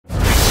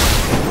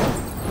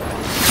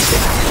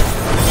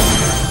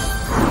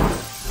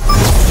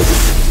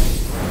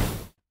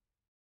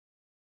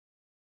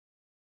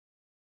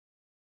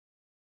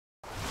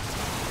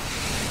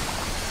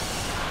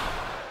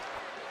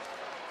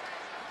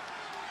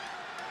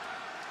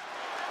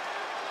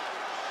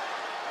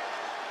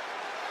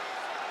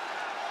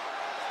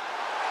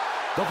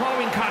The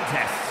following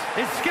contest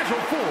is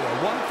scheduled for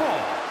one fall.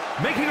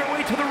 Making her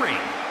way to the ring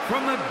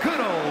from the good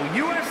old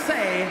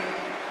USA,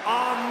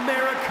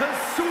 America's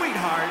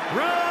sweetheart,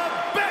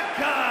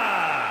 Rebecca!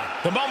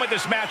 The moment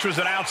this match was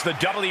announced, the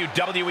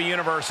WWE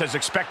Universe has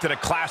expected a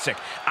classic.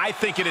 I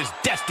think it is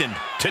destined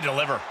to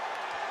deliver.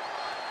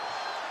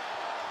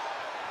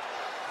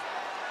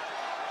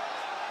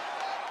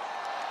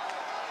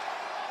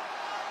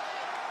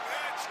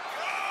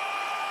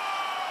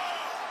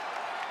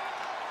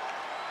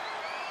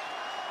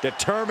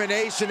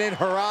 Determination in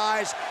her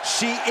eyes.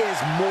 She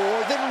is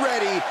more than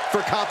ready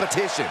for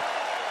competition.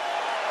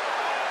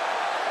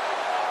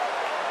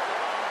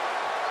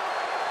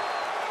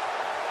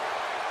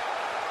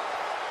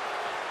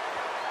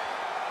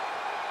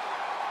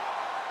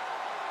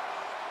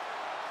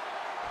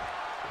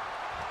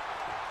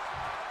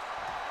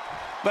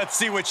 Let's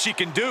see what she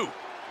can do.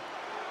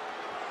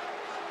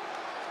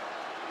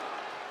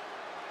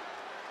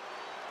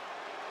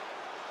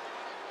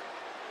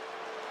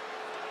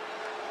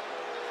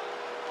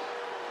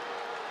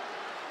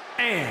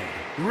 And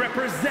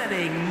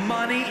representing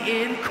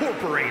Money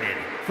Incorporated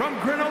from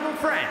Grenoble,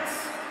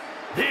 France,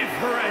 the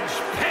French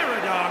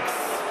Paradox,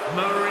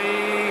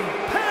 Marie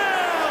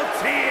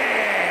Peltier.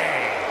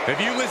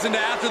 If you listen to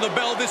After the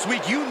Bell this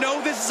week, you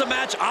know this is a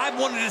match I've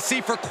wanted to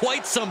see for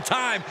quite some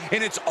time,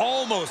 and it's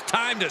almost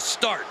time to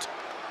start.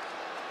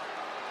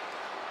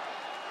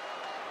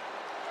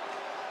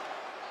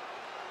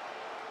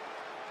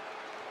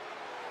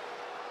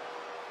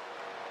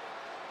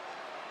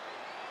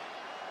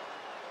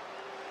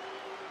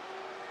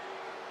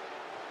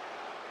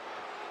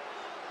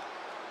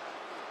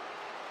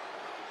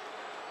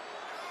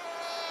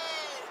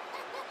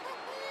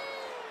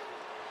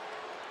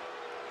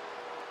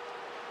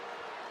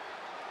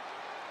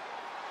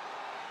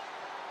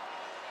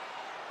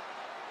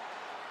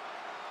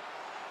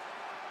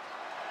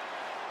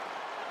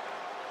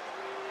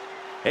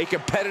 A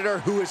competitor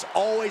who is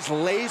always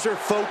laser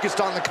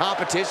focused on the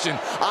competition.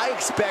 I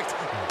expect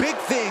big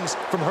things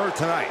from her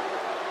tonight.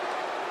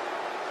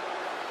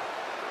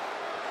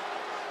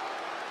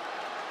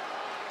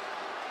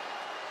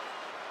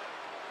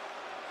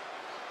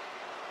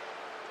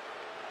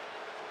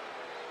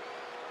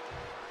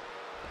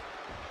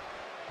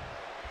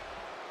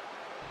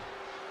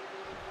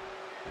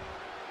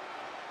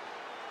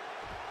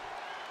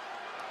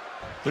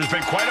 There's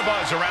been quite a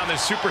buzz around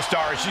this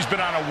superstar. She's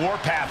been on a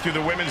warpath through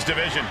the women's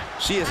division.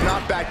 She has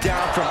not backed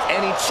down from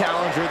any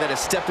challenger that has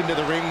stepped into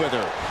the ring with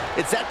her.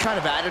 It's that kind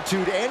of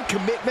attitude and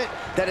commitment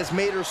that has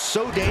made her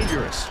so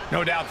dangerous.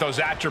 No doubt those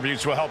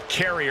attributes will help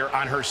carry her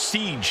on her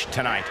siege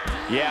tonight.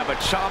 Yeah, but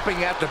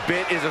chomping at the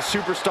bit is a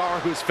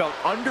superstar who's felt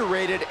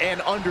underrated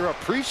and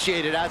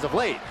underappreciated as of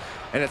late.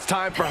 And it's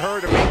time for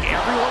her to make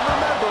everyone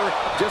remember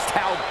just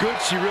how good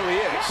she really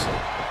is.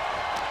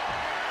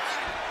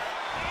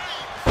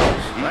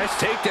 Nice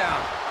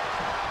takedown.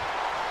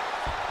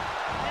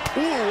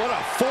 Ooh, what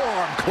a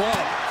forearm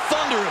club.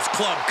 Thunderous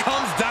club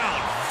comes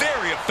down.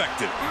 Very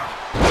effective.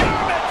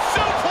 German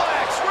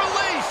suplex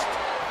released.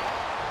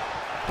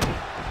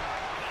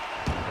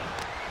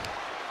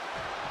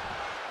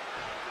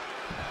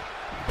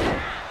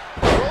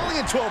 Rolling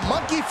into a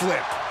monkey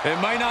flip. It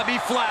might not be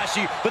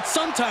flashy, but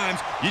sometimes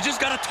you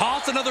just got to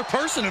toss another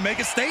person to make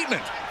a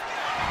statement.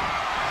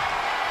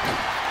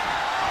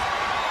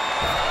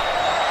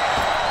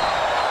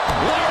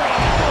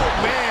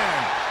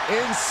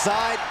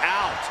 Inside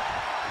out.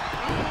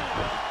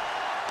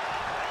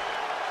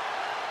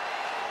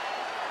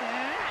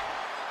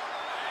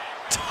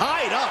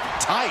 Tied up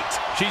tight.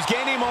 She's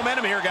gaining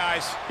momentum here,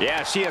 guys.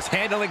 Yeah, she is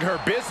handling her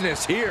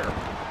business here.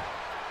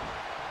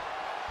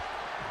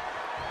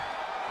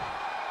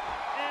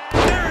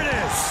 There it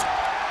is.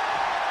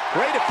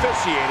 Great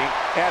officiating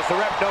as the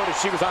ref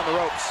noticed she was on the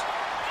ropes.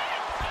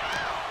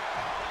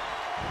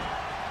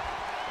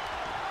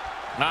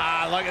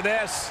 Ah, look at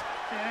this.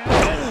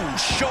 Oh,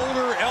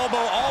 shoulder, elbow,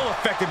 all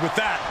affected with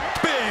that.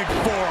 Big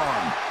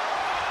forearm.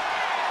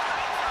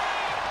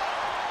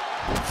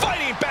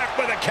 Fighting back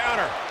with a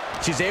counter.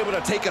 She's able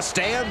to take a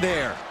stand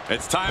there.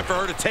 It's time for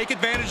her to take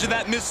advantage of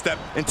that misstep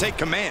and take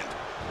command.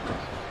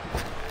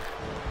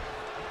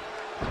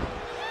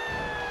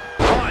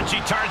 Oh, and she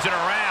turns it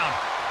around.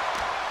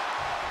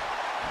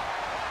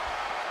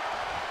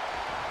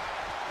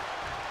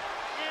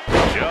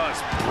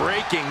 Just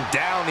breaking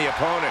down the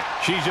opponent.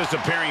 She's just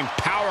appearing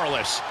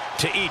powerless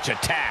to each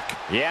attack.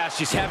 Yeah,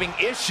 she's having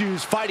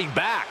issues fighting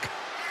back.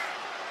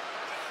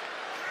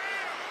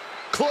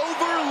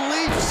 Clover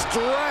leaf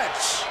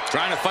stretch.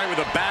 Trying to fight with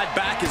a bad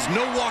back is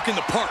no walk in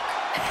the park.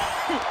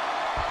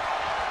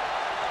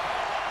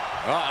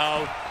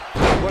 Uh-oh.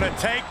 What a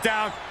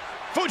takedown.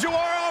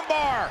 Fujiwara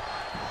armbar.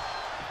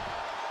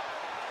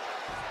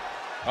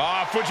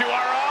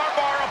 Fujiwara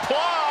armbar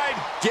applied.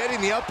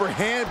 Getting the upper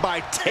hand by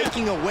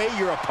taking away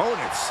your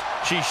opponents.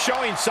 She's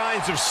showing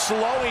signs of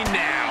slowing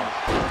now.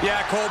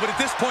 Yeah, Cole, but at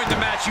this point in the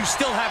match, you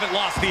still haven't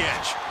lost the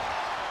edge.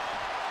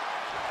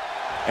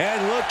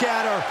 And look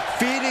at her,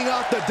 feeding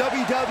off the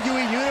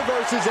WWE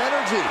Universe's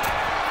energy.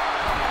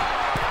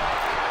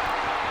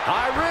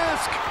 High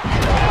risk.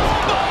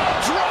 Elbow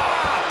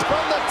drop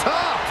from the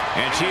top.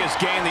 And she has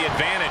gained the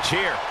advantage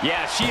here.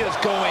 Yeah, she is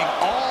going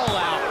all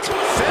out.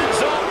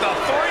 Sends off the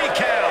 3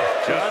 count.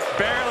 Just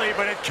barely,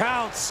 but it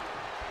counts.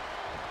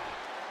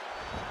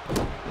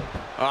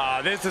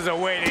 This is a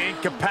way to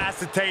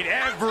incapacitate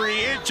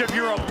every inch of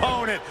your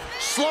opponent,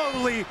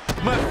 slowly,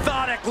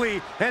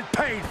 methodically, and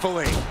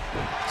painfully.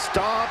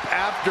 Stomp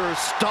after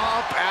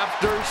stomp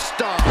after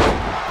stomp.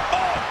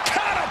 Oh,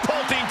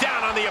 catapulting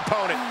down on the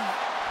opponent.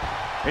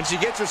 And she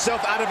gets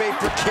herself out of a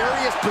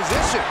precarious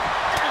position.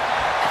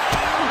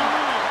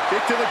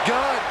 Kick to the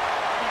gut.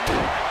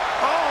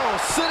 Oh,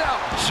 sit out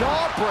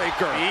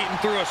jawbreaker. Eating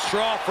through a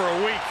straw for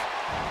a week.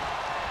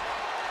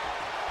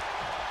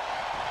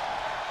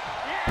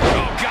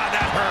 God,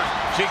 that hurt.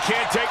 She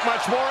can't take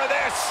much more of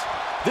this.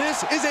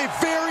 This is a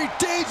very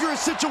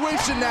dangerous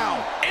situation now.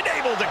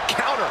 Unable to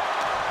counter.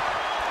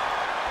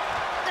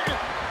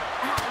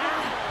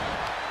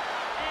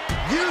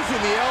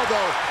 Using the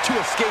elbow to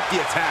escape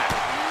the attack.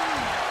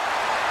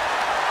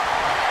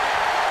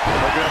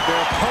 Looking at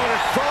their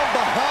opponent from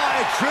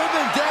behind,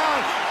 driven down.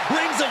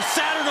 Rings of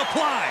Saturn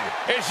applied.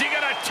 Is she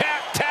gonna tap?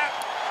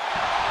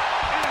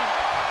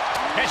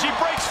 And she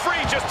breaks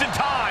free just in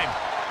time.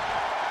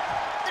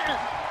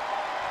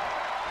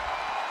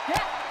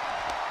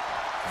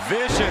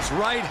 Vicious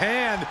right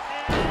hand.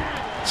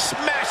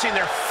 Smashing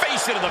their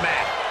face into the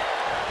mat.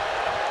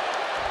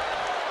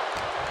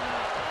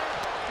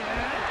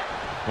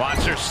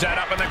 Wants her set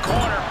up in the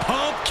corner.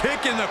 Pump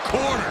kick in the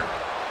corner.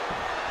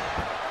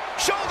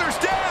 Shoulders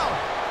down.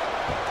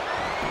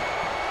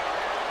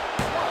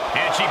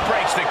 And she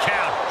breaks the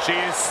count. She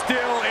is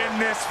still in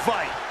this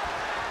fight.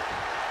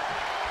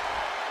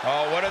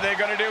 Oh, what are they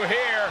gonna do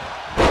here?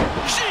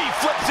 She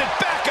flips it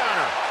back on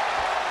her.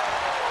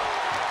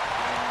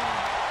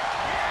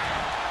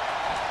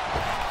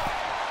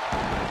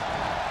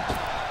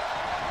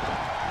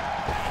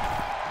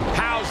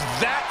 How's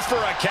that for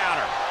a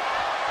counter?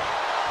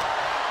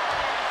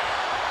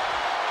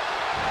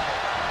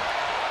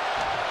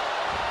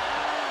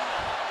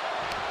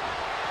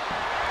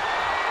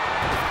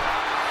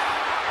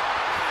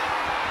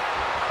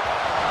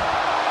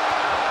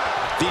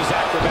 These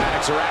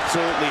acrobatics are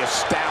absolutely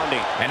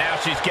astounding. And now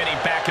she's getting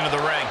back into the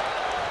ring.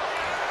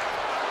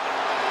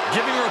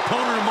 Giving her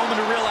opponent a moment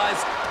to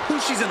realize who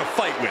she's in a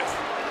fight with.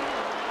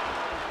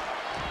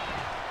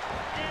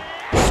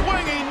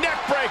 Swinging neck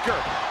breaker.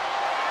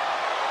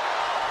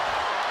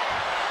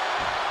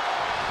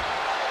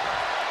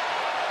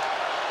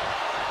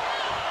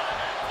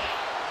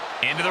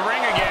 Into the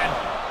ring again.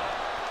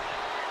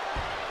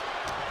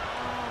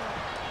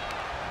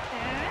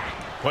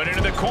 Put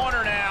into the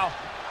corner now.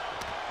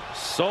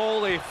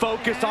 Solely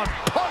focused on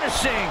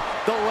punishing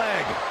the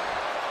leg.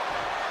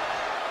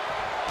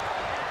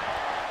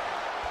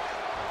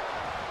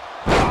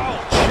 Oh,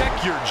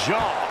 check your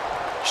jaw.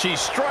 She's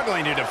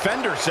struggling to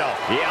defend herself.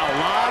 Yeah, a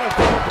lot of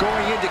work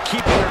going into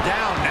keeping her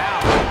down now.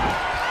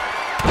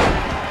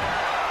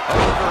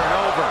 Over and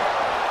over.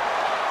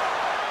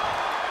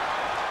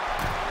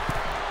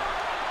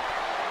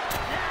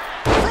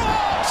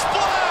 Frog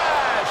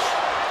splash!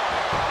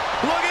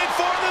 Looking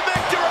for the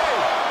victory!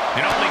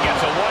 It only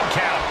gets a 1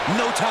 count.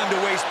 No time to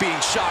waste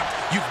being shocked.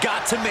 You've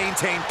got to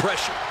maintain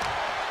pressure.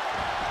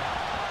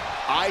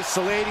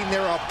 Isolating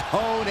their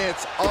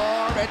opponent's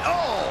arm and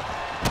oh!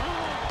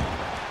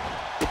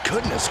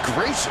 Goodness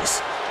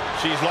gracious.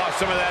 She's lost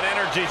some of that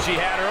energy she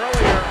had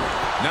earlier.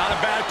 Not a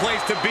bad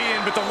place to be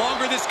in, but the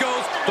longer this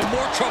goes, the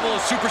more trouble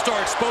a superstar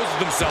exposes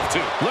themselves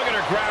to. Look at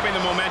her grabbing the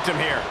momentum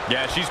here.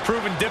 Yeah, she's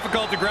proven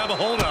difficult to grab a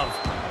hold of.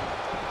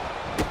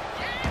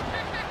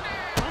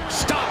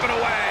 Stomping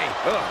away.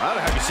 Oh, I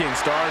don't have you seeing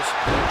stars.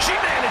 She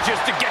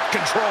manages to get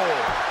control.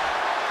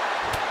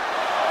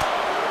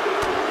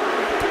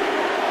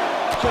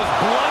 Just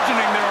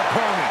bludgeoning their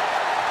opponent.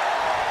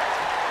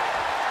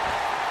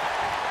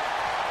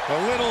 A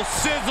little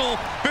sizzle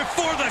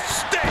before the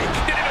stake.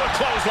 Get into a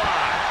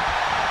clothesline.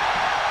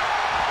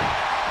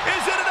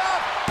 Is it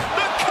enough?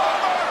 The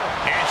cover!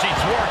 And she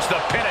thwarts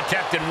the pin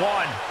attempt in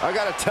 1. I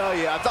gotta tell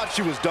you, I thought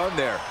she was done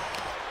there.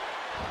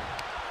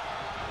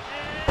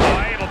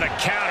 Oh, able to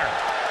counter.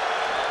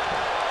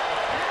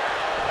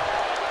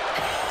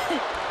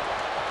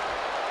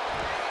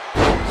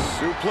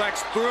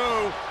 Suplex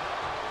through.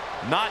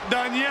 Not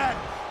done yet.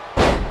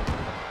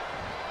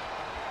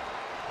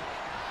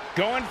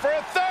 Going for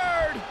a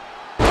 3rd.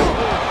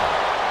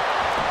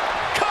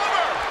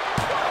 Cover!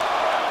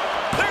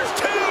 There's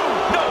 2!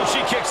 No,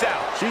 she kicks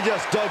out. She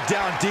just dug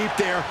down deep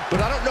there,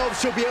 but I don't know if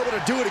she'll be able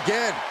to do it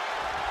again.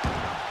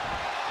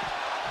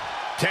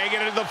 Taking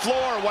it to the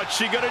floor. What's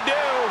she gonna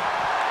do?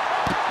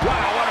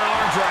 Wow, what an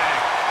arm drag.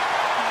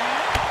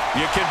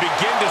 You can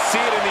begin to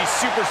see it in these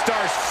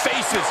superstars'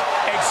 faces.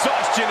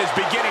 Exhaustion is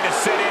beginning to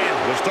set in.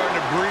 They're starting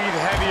to breathe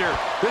heavier.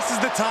 This is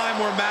the time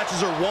where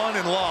matches are won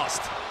and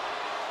lost.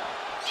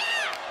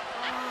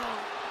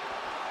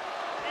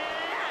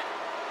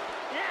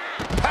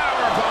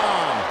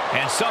 Powerbomb.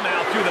 And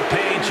somehow through the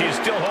pain, she is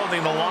still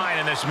holding the line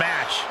in this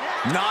match.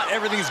 Not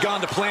everything's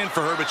gone to plan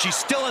for her, but she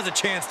still has a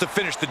chance to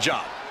finish the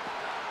job.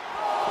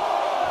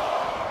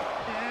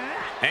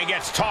 And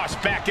gets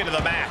tossed back into the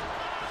mat.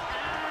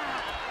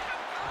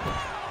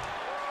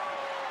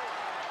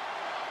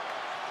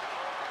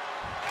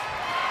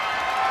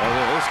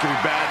 Oh, this could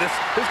be bad.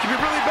 This could be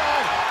really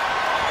bad.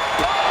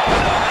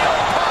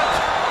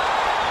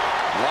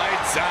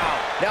 Lights out.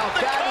 Now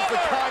that is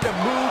the kind of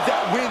move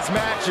that wins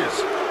matches.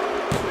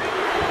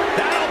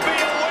 That'll be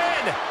a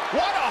win.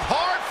 What a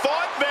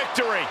hard-fought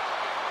victory.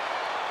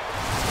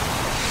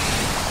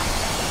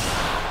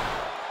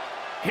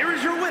 Here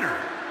is your winner,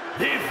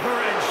 the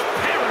French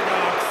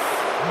Paradox,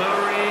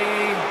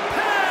 Marie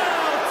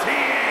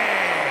Peltier.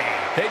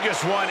 They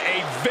just won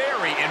a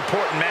very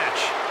important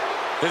match.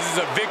 This is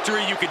a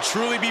victory you can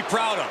truly be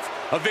proud of.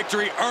 A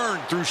victory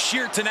earned through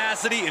sheer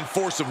tenacity and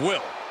force of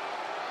will.